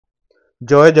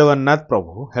जय जगन्नाथ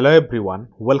प्रभु hello everyone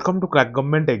welcome to crack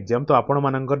government exam. तो आपण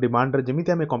मानकर डिमांड रे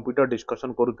जमिति आमे कंप्यूटर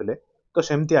डिस्कशन करूथिले तो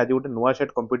सेमती आज गोटे नुआ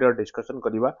सेट कंप्यूटर डिस्कशन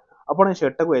करबा। आपण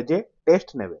सेट टाको एज ए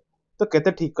टेस्ट नेबे तो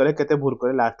केते ठीक करे केते भूल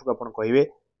करे लास्ट को आपण कहिबे।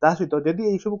 ता सहित जदि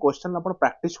एई सब क्वेश्चन आपण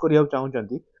प्रैक्टिस करिया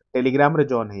चाहउचंती टेलीग्राम रे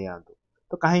जॉइन हे आंतु।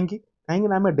 तो काहेकि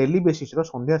ना आमे डेली बेसिस रो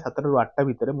संध्या 7 ରୁ 8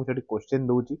 भितर मु सेठी क्वेश्चन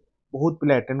दउची, बहुत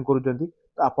पिला अटेंड करूचंती।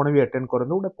 तो आपण भी अटेंड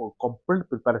करनु, गोटे कंप्लीट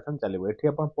प्रिपरेशन चलिबो। एठी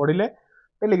आपण पढिले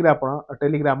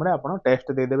टेलीग्राम रे आपण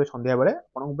टेस्ट दे देबे संध्या बेले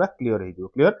आपण पूरा क्लियर हे जिवो।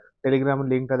 क्लियर टेलीग्राम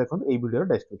लिंक ता देखो एई वीडियो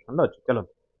डिस्क्रिप्शन रे अछि। चलो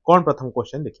कोन प्रथम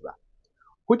क्वेश्चन देखिबा।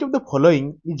 Which of the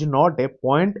following is not a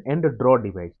point and draw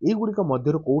device. एई गुडी का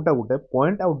मध्य रो कोउटा गुटे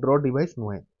पॉइंट आउट ड्रॉ डिवाइस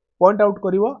नुहे। पॉइंट आउट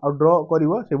करिवो और ड्रॉ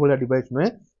करिवो से बोला डिवाइस नुहे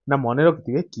ना। मने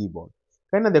रखिथिबे कीबोर्ड।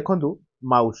 काहे ना देखंतु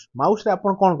माउस रे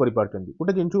आपण कोन करि पारचंती,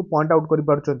 गुटे जिंस को पॉइंट आउट करि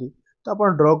पारचंती तो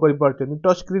आपण ड्रॉ करि पारचंती।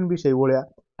 टच स्क्रीन भी सेही भलिया,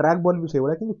 ट्रैक बॉल भी सेही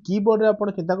भलिया, किंतु कीबोर्ड रे आपण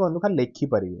चिंता करनु खाली लेखि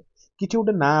पारिबे। किछि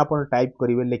गोटे ना आपण टाइप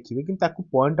करिवे लेखिबे, किंतु ताकू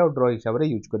पॉइंट आउट ड्रॉ हिसाब रे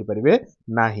यूज करि पारिबे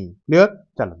नाही। क्लियर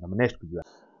चलो हम नेक्स्ट बुझिबा।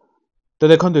 तो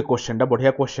देखो ये क्वेश्चन टा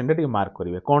बढ़िया क्वेश्चन टे मार्क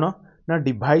करेंगे। कौन ना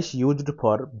device used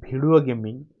for video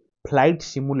gaming, flight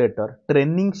simulator,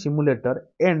 training simulator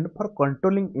and for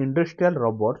controlling industrial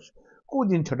robots को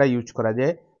जिनछटा यूज करा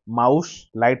जाए। माउस,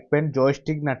 लाइट पेन,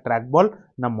 जॉयस्टिक ना ट्रैक बॉल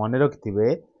ना। मन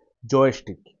रखिथिबे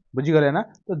जॉयस्टिक, बुझी गले ना।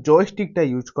 तो जॉयस्टिक टा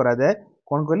यूज करा जाए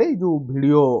कौन कहले जो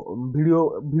वीडियो वीडियो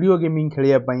वीडियो गेमिंग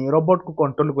खेलिया पई, रोबोट को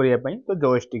कंट्रोल करिया पई तो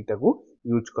जॉयस्टिक टा को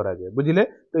यूज करा जाए। बुझिले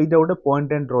तो एटा गोटे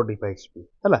पॉइंट एंड ड्रॉ डिवाइस भी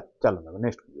हला। चलो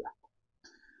नेक्स्ट करिया।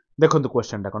 देखो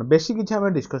क्वेश्चन टा कोन बेसी किछि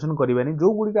हमें डिस्कशन करबानी।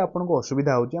 जो गुडी का आपन को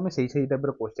असुविधा होची हमें सही टाइप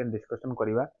रो क्वेश्चन डिस्कशन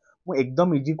करबा। मु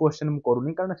एकदम इजी क्वेश्चन मु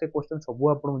करूनी, कारण से क्वेश्चन सब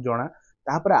आपन को जणा।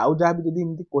 तापर आउ जा भी जदी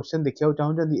इमती क्वेश्चन देखिया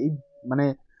चाहू जदी ए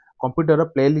माने कंप्यूटर रो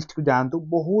प्लेलिस्ट को जानतु।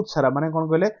 बहुत सारा माने कोन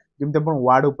कहले जेमते अपन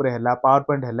वर्ड ऊपर हैला, पावर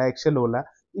पॉइंट हैला, एक्सेल होला,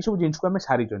 ई सब जिंस को हमें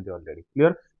सारी चंती ऑलरेडी।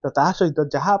 क्लियर तो ता सहित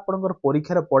जहां आपन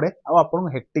परीक्षा रे पड़े आ आपन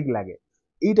को हेक्टिक लागे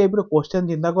ई टाइप रो क्वेश्चन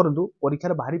चिंता करंतु। परीक्षा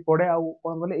रे भारी पड़े आ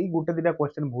कोन कहले ई गुटे दिटा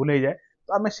क्वेश्चन भूल हो जाए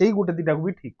तो आम से गोटे दुटा को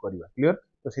भी ठीक करवा। क्लियर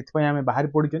तो से आम बाहर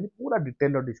पड़ी पूरा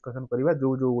डिटेल डिस्कशन करवा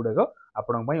जो जो गुड़ाक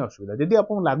आपण असुविधा। जदि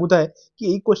आपको लगुता है कि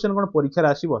यही क्वेश्चन कौन परीक्षा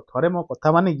आसो थे मो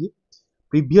कथा मान कि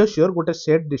प्रीवियस ईयर गोटे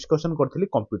सेट डिस्कशन करी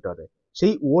कंप्यूटर रे से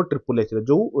OSSC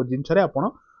जो जिनस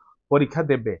परीक्षा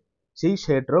देवे से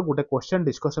सेट्र गोटे क्वेश्चन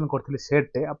डिस्कशन करी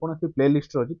सेट्रे आपड़ से प्ले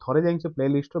लिस्ट अच्छी थे जाए से प्ले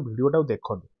लिस्ट भिडियोटा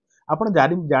देखो। आप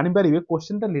जानीपारे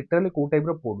क्वेश्चन टा लिटराली कौ टाइप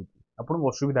पड़ू आपको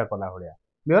असुविधा कला भाया।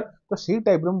 क्लियर तो सी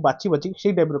टाइप रो बाची बाची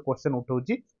सी टाइप रो क्वेश्चन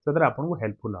उठाउची तो आपको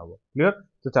हेल्पफुल हो। क्लियर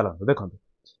तो चलो देखो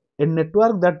a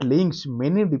network that links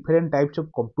many different types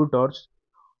of computers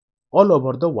all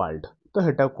over the world. तो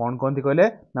हेटा कौन कहते कहले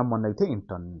ना मन रखिए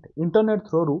इंटरनेट। इंटरनेट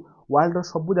थ्रू रू वर्ल्ड रो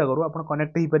सब जगह आप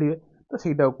कनेक्ट हो पारे तो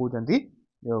सहीटा कहते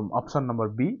option number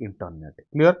B internet.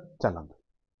 Clear चलो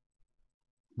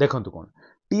देखो कौन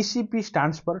TCP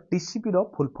stands for. TCP row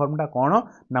full form टा कौन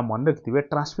ना मन रखिए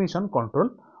ट्रांसमिशन कंट्रोल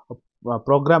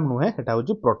प्रोग्राम नुहे हेटा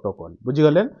होची प्रोटोकॉल।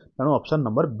 बुझीगले तेणु ऑप्शन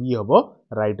नंबर बी हम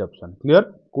राइट ऑप्शन। क्लियर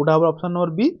कोटा हम ऑप्शन नंबर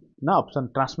बी ना option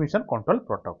transmission control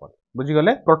protocol.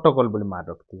 बुझीगले protocol बोली मार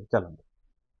रखिए। चलो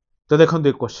तो देखो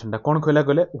ये क्वेश्चन कौन कहला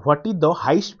कहले what is the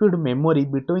high speed memory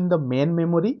between the main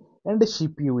memory and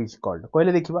CPU is called.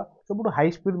 कहले देखिबा सब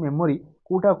हाई स्पीड मेमोरी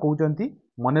कोटा कहउचंती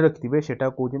मन रखिथिबे सेटा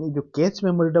कहउचंती जो कैश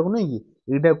मेमोरीटा को नै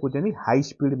कि एटा कहउचंती हाई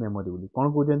स्पीड मेमोरी बोली।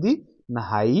 कोन कहउचंती ना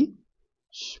हाई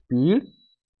स्पीड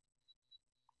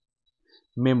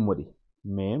मेमोरी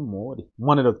मेमोरी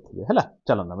मन रखिथिबे हला।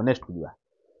 चलो ना नेक्स्ट को दिबा।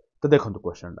 तो देखंतु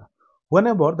क्वेश्चन टा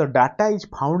whenever the data is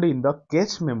found in the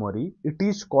cache memory it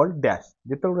is called dash।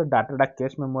 जेते गोटे डाटा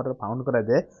कैश मेमोरी रे फाउंड करा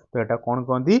जाए तो एटा कोन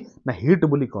कहंती ना हिट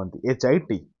बोली कहंती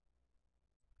HIT।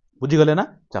 बुझी गले ना।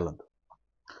 चलो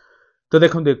तो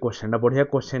देखो ये क्वेश्चन टा बढ़िया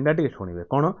क्वेश्चन टा शुणिबे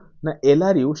कौन ना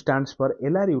LRU स्टैंड्स फॉर।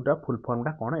 LRU टा फुल फॉर्म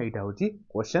टा कौन एटा होची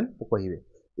क्वेश्चन कहिबे।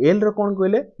 L रो कोन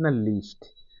कहले ना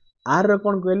लिस्ट, आर रो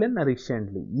कोन कहले ना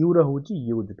रिसेंटली, यू रो होची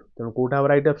यूज्ड। तेणु कोटा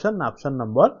राइट ऑप्शन ना ऑप्शन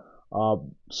नंबर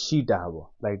सी टा हबो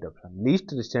right option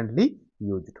list recently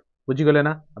used. बुझी गले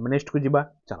ना। हम नेक्स्ट को जिबा।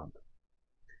 चलो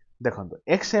देखंतु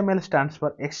XML stands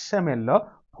for. XML row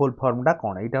full form टा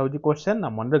कोन एटा होची क्वेश्चन ना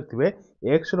मन रखिबे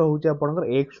X रो होची आपनकर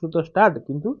X रो तो स्टार्ट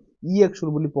किंतु EX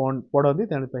रो बोली पढंती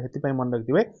तेणु हेति पय मन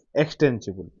रखिबे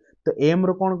एक्सटेंसिबल। तो M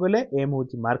रो कोन कहले M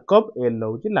होची मार्कअप, L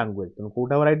रो होची लैंग्वेज। तेणु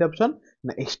कोटा राइट ऑप्शन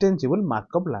ना एक्सटेंसिबल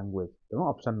मार्कअप लैंग्वेज। तेणु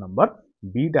ऑप्शन नंबर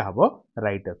बी टा हबो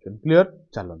राइट ऑप्शन। क्लियर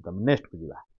चलो हम नेक्स्ट को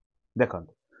जिबा। देखो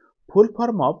फुल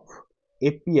फॉर्म ऑफ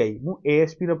API मु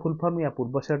ASP रो फुल फॉर्म या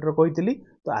पूर्व सेट रो कहितली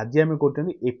तो आज हम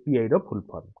करतनी API रो फुल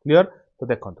फॉर्म। क्लियर तो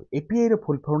देखो API रो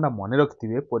फुल फॉर्म ना मन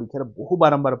रखिथिबे परीक्षा रे बहु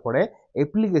बारंबार पड़े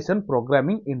एप्लीकेशन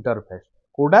प्रोग्रामिंग इंटरफेस।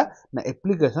 कोडा ना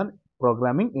एप्लीकेशन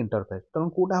प्रोग्रामिंग इंटरफेस तेणु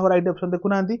कोटा हम राइट ऑप्शन देखु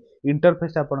ना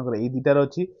इंटरफेस आपनकर ए दुटार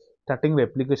अछि स्टार्टिंग रे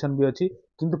एप्लिकेशन भी अछि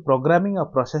किंतु प्रोग्रामिंग और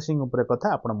प्रोसेसिंग ऊपर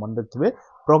कथा आपण मन रखिबे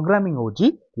प्रोग्रामिंग होची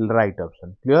राइट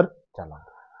ऑप्शन क्लियर चला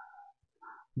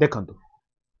देखंतु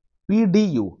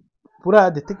पीडीयू पूरा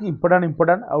जते कि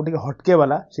इंपोर्टेंट आउ टिके हटके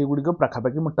वाला से गुडी को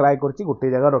पाखापाखि मैं ट्राई करछि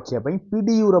गोटे जगह रखिया पई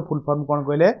पीडीयू रो फुल फॉर्म कोन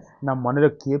कहले ना मन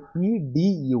रखिए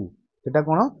पीडीयू सेटा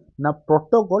कोन ना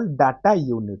प्रोटोकॉल डाटा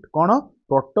यूनिट कोन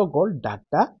प्रोटोकॉल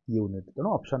डाटा यूनिट तेणु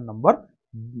ऑप्शन नंबर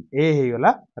ए हे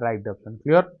गला राइट ऑप्शन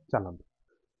क्लियर चलन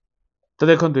तो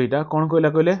देखंतु एटा कोन कहला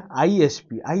कहले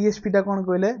आईएसपी टा कोन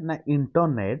कहले ना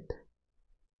इंटरनेट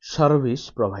सर्विस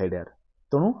प्रोवाइडर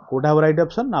तेणु कोटा हम राइट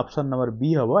ऑप्शन ना ऑप्शन नंबर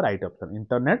बी हम right option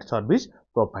internet service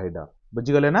provider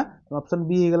बुझी गले ना तो ऑप्शन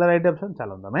बी हे गला राइट ऑप्शन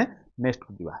चलो हमें नेक्स्ट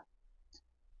को दिबा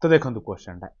तो देखंतु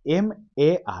क्वेश्चन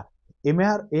टा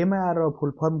एमएआर रो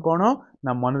फुल फॉर्म कोन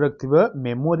ना मन रखिबे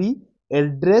मेमोरी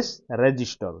एड्रेस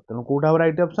रजिस्टर तेणु कोटा हम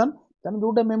राइट ऑप्शन तने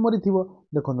जोटा मेमोरी थिबो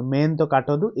देखंतु मेन तो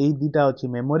काटदु एई दीटा अछि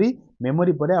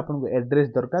मेमोरी परे आपन को एड्रेस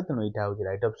दरकार तेणु एटा होची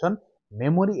right option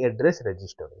memory address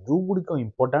register जो गुडी को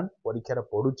इंपोर्टेंट परीक्षा रे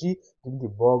पडुची जेमति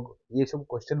बग ये सब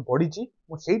क्वेश्चन पडीची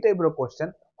मु सेही टाइप रो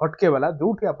क्वेश्चन हटके वाला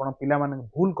जोठी आपन पिला माने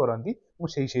भूल करंती मु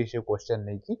सेही क्वेश्चन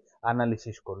नै की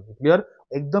एनालिसिस करूची क्लियर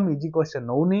एकदम इजी क्वेश्चन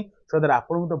नौनी सो दैट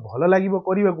आपन तो भलो लागिवो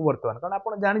करिवा को वर्तमान कारण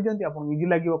आपन जानि जंती आपन इजी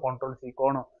लागिवो कंट्रोल सी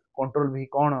कोन कंट्रोल भी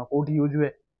कोन कोठी यूज हुए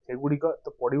से गुडी को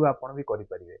तो पढिवा आपन भी करि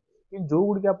परिबे कि जो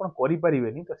गुडी के आपन करि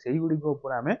परिबेनी तो सेही गुडी को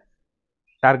ऊपर हमें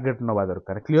टार्गेट नवा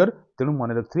दरकार क्लियर तेणु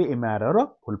मन रखिए एमआर रो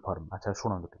फुल फॉर्म अच्छा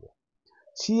शुणु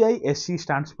CISC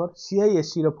stands for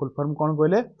CISC row full form कोन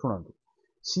कहले शुणु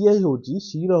सीआई होची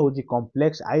सी रो होची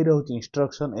कॉम्प्लेक्स आई रो होची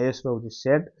इंस्ट्रक्शन एस रो होची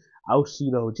सेट आउ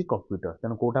सी रो होची कंप्यूटर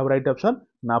तेणु कोटा राइट ऑप्शन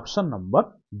ना ऑप्शन नंबर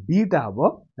बी टा हबो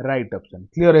राइट ऑप्शन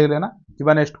क्लियर हेले ना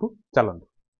जिबा नेक्स्ट को चलंतु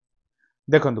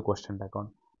देखंतु क्वेश्चन टा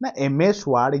कोन ना MS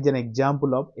word is an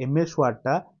example of MS word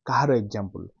टा कहार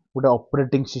एग्जांपल गोटे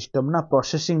ऑपरेटिंग सिस्टम ना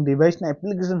प्रोसेसिंग डिवाइस ना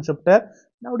एप्लिकेशन सॉफ्टवेयर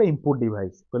ना गोटे इनपुट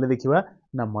डिवाइस कहले देखिबा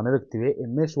ना मन रखथिबे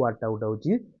एमएस वर्ड टा गोटे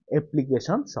होची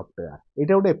एप्लिकेशन सॉफ्टवेयर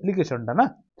एटा गोटे एप्लिकेशन टा ना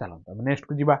चलो हम नेक्स्ट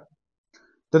को जिबा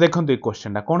तो देखंतु ए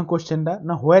क्वेश्चन टा कोन क्वेश्चन टा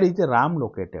ना वेयर इज RAM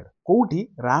लोकेटेड कोठी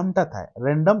RAM टा थाए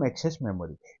रैंडम एक्सेस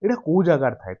मेमोरी एटा को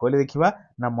जगह थाए कहले देखिबा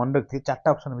ना मन रखथि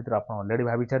चारटा ऑप्शन भीतर आपण ऑलरेडी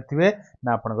भाबी छारथिबे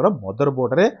ना आपनकर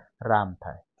मदरबोर्ड रे RAM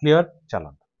थाए क्लियर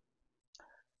चलो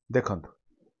देखंतु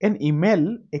An email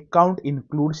account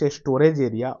includes a storage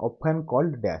area often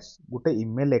called dash गोटे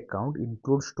email account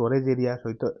includes storage area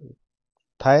सहित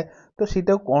थाए तो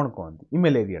सीटा कोन कहंती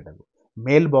email area टा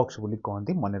मेल बॉक्स बोली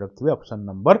कहंती मन रखथिबे ऑप्शन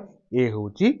नंबर ए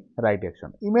होची राइट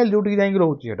एक्शन ईमेल जोटी जाई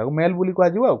रहउची सेटा को मेल बोली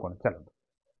कहजिबो आ कोन चलो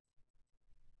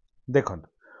देखंतु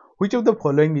which of the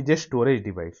following is a storage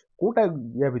device Kota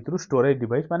या भितरु स्टोरेज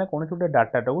डिवाइस माने कोन छोटे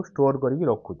डाटा टा को स्टोर करिक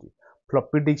रखुची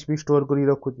फ्लॉपी डिस्क भी स्टोर करी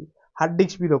रखुची हार्ड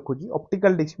डिस्क भी रखुची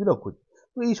ऑप्टिकल डिस्क भी रखुची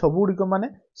तो ये सब गुडी को माने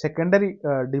सेकेंडरी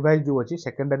डिवाइस जो अछि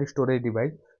सेकेंडरी स्टोरेज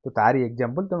डिवाइस तो तारी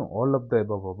एग्जांपल तो ऑल ऑफ द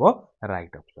अबव होबो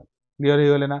राइट ऑप्शन क्लियर हे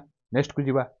गेले ना नेक्स्ट को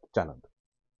जिबा चलंतु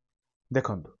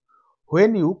देखंतु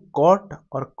when you cut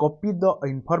or copy the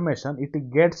information it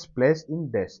gets placed in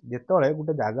dash जेतळे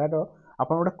गुटे जागा रो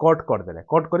आपण गुटे कट कर देले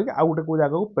कट करी आ गुटे को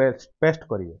जागा को पेस्ट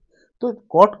करिवे तो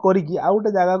कट करी कि आ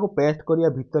गुटे जागा को पेस्ट करिया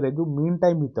भितरे जो मीन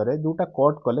टाइम भितरे जोटा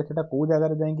कट कले सेटा को जागा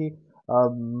रे जाई कि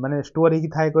माने स्टोर ही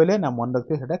थाए कहले ना मन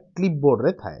रखते सेटा क्लिपबोर्ड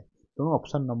रे थाए तो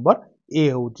ऑप्शन नंबर ए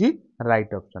होची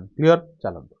राइट ऑप्शन क्लियर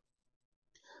चलंतु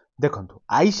देखंतु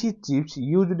IC chips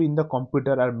used in the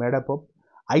computer are made up of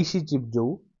IC chip जो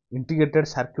इंटीग्रेटेड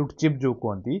सर्किट चिप जो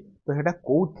कहती तो सेटा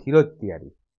को थीरो तयारी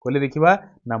कहले देखिबा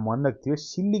ना मन रखथिबे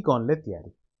सिलिकॉन ले तयारी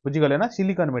बुझी गले ना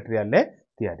सिलिकॉन मटेरियल ले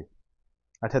तयारी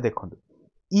अच्छा देखंतु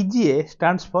ईजीए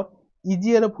stands for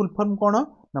ईजीए row full form कोन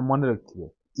ना मन रखथिबे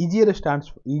ईजीए रो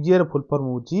स्टैंड्स ईजीए रो फुल फॉर्म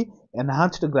होची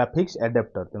एनहांस्ड ग्राफिक्स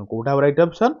एडाप्टर तेन Kota right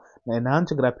option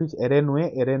enhanced graphics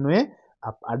एरेनवे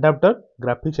adapter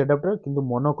graphics adapter किंतु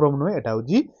मोनोक्रोम नुए एटा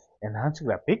होची एनहांस्ड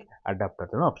ग्राफिक एडाप्टर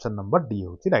तेन ऑप्शन नंबर डी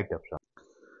होची राइट ऑप्शन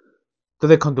तो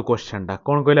देखंतु क्वेश्चन टा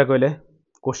कोन कहला कहले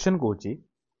question Kochi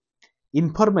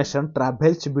information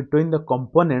travels between the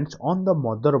components on the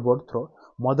motherboard through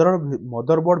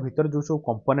motherboard भीतर जो सब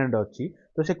कंपोनेंट अछि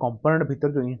तो से कंपोनेंट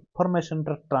भीतर जो इनफॉरमेशन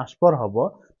ट्रांसफर हबो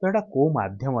तो एटा को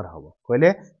माध्यम रे हबो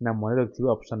कहले ना मन रखथिबे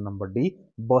ऑप्शन नंबर डी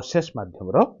बसेस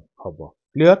माध्यम रे हबो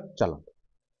क्लियर चलो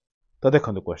तो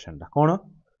देखंतु क्वेश्चन टा कोन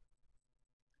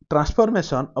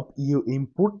transformation of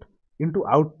input into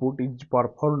output is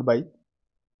performed by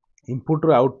input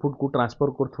row output को ट्रांसफर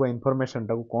करथुवा इनफॉरमेशन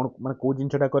टा को कोन माने को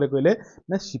जिंसटा करे कहले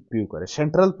ना सीपीयू करे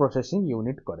सेंट्रल प्रोसेसिंग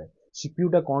यूनिट करे सीपीयू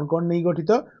टा कौन नहीं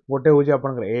गठित गोटे हूँ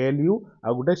आपंकर एएलयू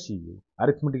आ गोटे सीयू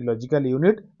अरिथमेटिक लॉजिकल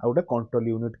यूनिट आ गोटे कंट्रोल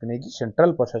यूनिट के नहीं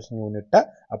सेंट्रल प्रोसेसिंग यूनिट टा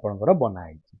आपंकर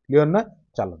बनाई क्लियर ना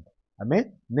चलो आम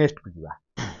नेक्स्ट को जा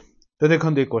तो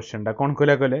देखो ये क्वेश्चन टा कौन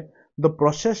कहला कहले the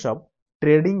process of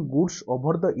trading goods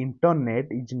over the internet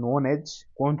is known as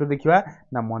कौन तो देखा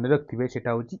ना मन रखिए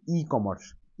सेटा हूँ ई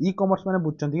कॉमर्स माने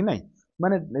बुझुंट कि नहीं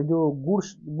माने जो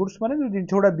गुड्स माने जो जिन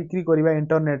गुड़ा बिक्री करवा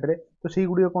इंटरनेट रे तो से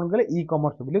गुड़ी कौन कहले ई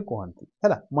कॉमर्स बोली कहती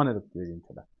है मन रखिए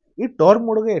जिनसा ये टर्म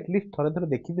गुड़क एटलिस्ट थे थे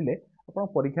देखीदे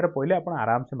आप परीक्षार पहले आप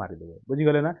आराम से मारिदेवे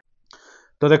बुझीगले ना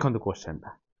तो देखो क्वेश्चन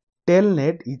टा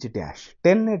टेलनेट इज डैश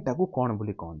टेलनेट टाक कौन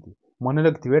बोली कहती मन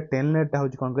रखिए टेलनेट हूँ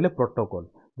कौन कहले प्रोटोकॉल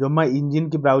जमा इंजिन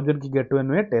की ब्राउजर की गेटवे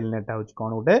नुहे टेलनेट हूँ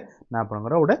कौन गोटे ना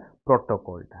आपंकर गोटे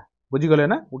प्रोटोकॉलटा बुझीगले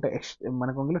ना गोटे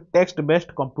माने कौन कहले टेक्स्ट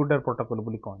बेस्ड कंप्यूटर प्रोटोकॉल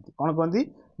बोली कहती कौन कहती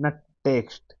ना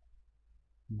टेक्स्ट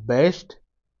बेस्ड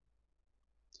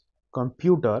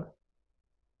कंप्यूटर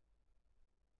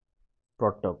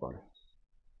प्रोटोकॉल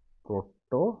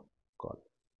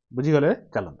बुझीगले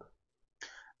चलते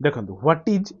देखो व्हाट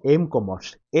इज एम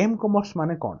कॉमर्स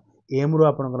माने कौन एम रो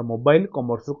आपनकर मोबाइल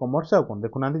कॉमर्स रो कॉमर्स आ कौन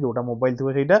देखुना जोटा मोबाइल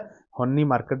थी सेटा हनी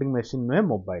मार्केटिंग मशीन नुहे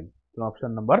मोबाइल तो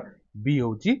ऑप्शन नंबर बी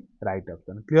होची राइट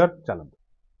ऑप्शन क्लियर चलते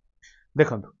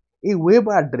देखो ए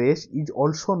web address is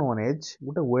also known as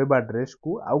गोटे वेब एड्रेस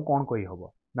को आउ कौन कही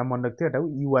हबो ना मन रखते एटा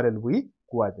यूआरएल भी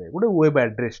कुआ जाए गोटे वेब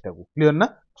एड्रेस टाको क्लियर ना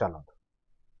चलते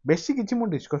बेसी किसी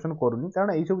मुझे डिस्कसन करूनी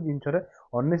कारण यही सब जिनस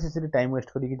अननेसेसरी टाइम वेस्ट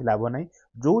कर लाभ ना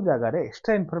जो जगार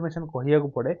एक्सट्रा इनफॉरमेशन कहया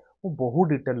पड़े वो बहुत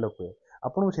डिटेल कहे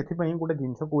आपको से गोटे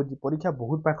जिन कह परीक्षा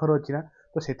बहुत पाखर अच्छी ना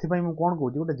तो से कौन कौन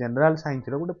गोटे जनरल साइंस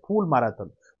गोटे फुल माराथन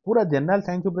पूरा जनरल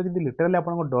साइंस लिटराली आप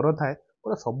डर थाए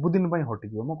पूरा सबुदिन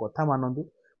हटिज मो कथा मानतु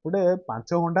गोटे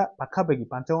 5 घंटा पाखापाखि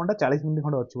 5 घंटा 40 मिनट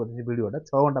खंडे अच्छी बोलते भिडटा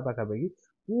 6 घंटा पाखापाखि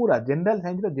पूरा जनरल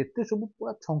साइंस जिते सब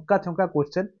पूरा छंका छंका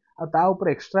क्वेश्चन आ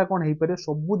एक्सट्रा कौन हो पारे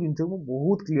सब जिन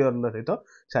बहुत क्लीयर सहित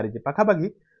सारी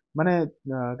पाखापाखि माने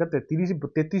के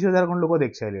 33,000 खंड लोक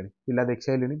देख सारे पिला देख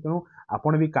सारे तेणु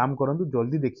आपड़ भी काम करूँ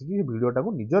जल्दी देखिए भिडटा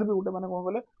को निजर भी गोटे मैंने कौन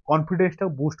कहले कॉन्फिडेंस टा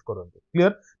बूस्ट करूँ क्लीयर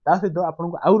ता सहित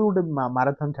आपको आउ गोटे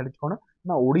माराथन छाड़ी कौन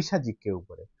ना ओडिशा जीके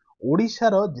उपर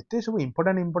ओडिशार जिते सब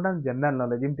इंपोर्टाट जनरल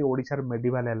नॉलेज जमी ओडिशार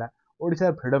मेडिवाल है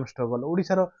ओडिशार फ्रीडम स्ट्रगल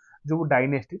ओडिशार जो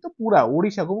डायनेस्टी तो पूरा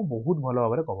ओडिशा को बहुत भल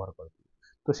भाव कवर कर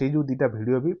तो से जो दुटा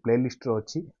वीडियो भी प्ले लिस्ट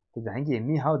अच्छी तो जाकि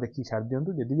एनी हाउ देखिए छाड़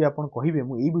दिंतु जदि भी आप कहे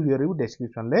मुझे वीडियो भी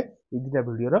डिस्क्रिप्शन में ये दुटा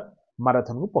वीडियोर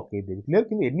माराथन को पकईदेवी क्लियर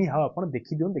कि एनी हाउ आप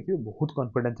देखी दिखाँ देखिए बहुत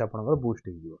कॉन्फिडेंस आप बूस्ट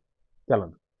हो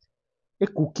चलते ए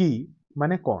कुकी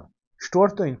माने कौन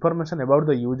stores the information about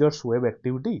the users web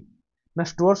activity ना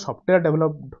store software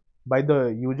developed by the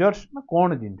users ना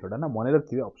कौन जिनटा ना मन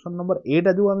रखिए ऑप्शन नंबर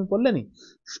एटा जो आम पढ़ले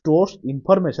stores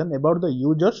information about the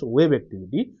users web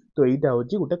activity तो यहाँ हूँ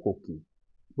गोटे कुकी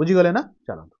बुझीगले ना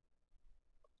चलते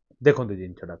देखो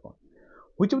जिनटा कौन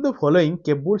which of the following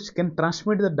cables can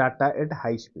transmit the data at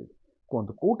high speed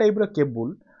कहतु कौ टाइप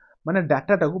केबल माने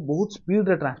डाटा को बहुत स्पीड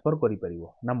रे ट्रांसफर करि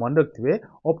ना मन रखिए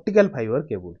ऑप्टिकल फाइबर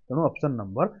केबल तेणु ऑप्शन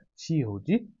नंबर सी हूँ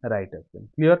राइट ऑप्शन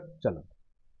क्लियर चलो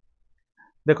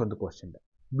देखो क्वेश्चन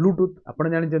ब्लूटूथ आप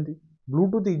जानते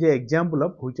Bluetooth is a example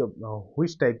of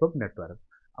which type of network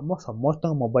आम समस्त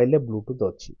मोबाइल ब्लूटूथ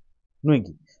अच्छी नुहे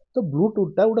कि तो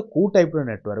ब्लूटूथ गोटे कौ टाइप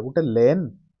नेटवर्क गोटे लेन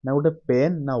ना गोटे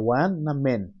पेन ना वन ना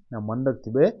मेन ना मन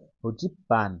रखिए हूँ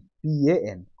पान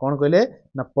PAN कौन कहले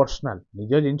ना पर्सनल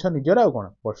निज जिनस निजर आ कौन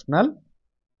पर्सनल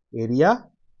एरिया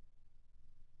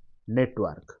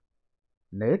नेटवर्क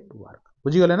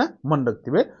बुझीगले ना मन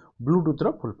रखिए ब्लूटूथ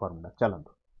रो फुल फॉर्म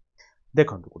चलते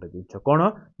देखो गोटे जिन कौन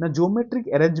ना geometric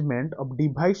arrangement of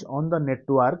device on the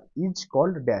network is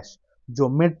called dash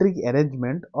geometric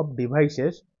arrangement of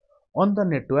devices on the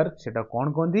network सेटा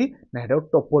कौन कहती ना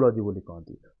टोपोलॉजी बोली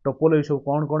कहती टोपोलॉजी सब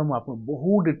कौन कौन मुझे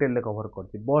बहुत डिटेल कवर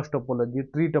कर बस topology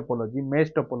tree topology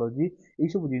mesh topology ये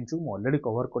सब जिन ऑलरेडी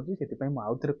कवर कर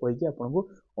आउ थे कहीकि आपको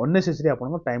अननेसेसरी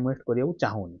आप टाइम वेस्ट करने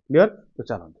चाहूनी क्लियर तो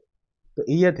चलते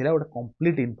तो यह थी गोटे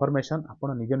कंप्लीट इनफॉरमेशन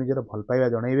आप निज निजर भल पाइबा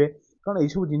जनइबे कारण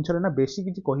यू जिन ना बेसी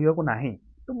किसी कहूँ ना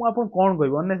तो मुझे कौन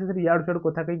कह अननेसेसरी याड सियाड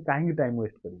कथा कहीं टाइम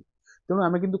वेस्ट करी तेणु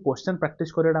आम कि क्वेश्चन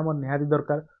प्रैक्टिस करवाटा निहाती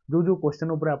दरकार जो जो क्वेश्चन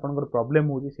उपर आपंकर प्रॉब्लम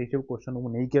हो सब क्वेश्चन को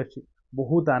लेकिन आसी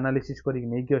बहुत एनालिसिस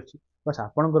करके आसी बस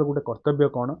आपंकर गोटे कर्तव्य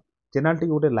कौन चैनल टी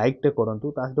गोटे लाइक टे करूँ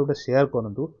सहित गोटे शेयर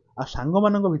करूँ आ सांग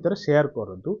मान भितर शेयर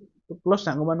करूँ तो प्लस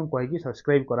सांग मान कहीकि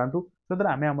सब्सक्राइब करातु सो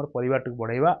आम आम परिवार को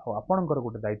बढ़ाइबा आपंकर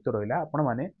गोटे दायित्व रहा आपण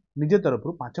मैंने निज तरफ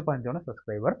 5 जन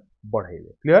सब्सक्राइबर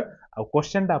बढ़ाइबे क्लियर आ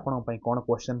क्वेश्चन टा आपण कौन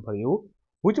question for you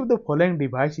which of the following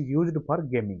device is used for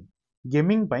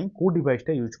gaming को डिवाइस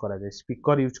टा यूज करा जाए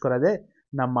स्पीकर यूज करा जाए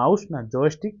ना माउस ना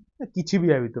जॉयस्टिक ना किसी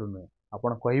भी या भीतर नुहे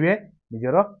आपण कहिबे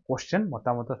निजर क्वेश्चन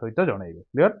मतामत सहित जणाइबे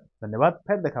क्लियर धन्यवाद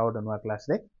फेर देखा गोटे नुआ क्लास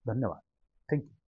रे धन्यवाद थैंक यू।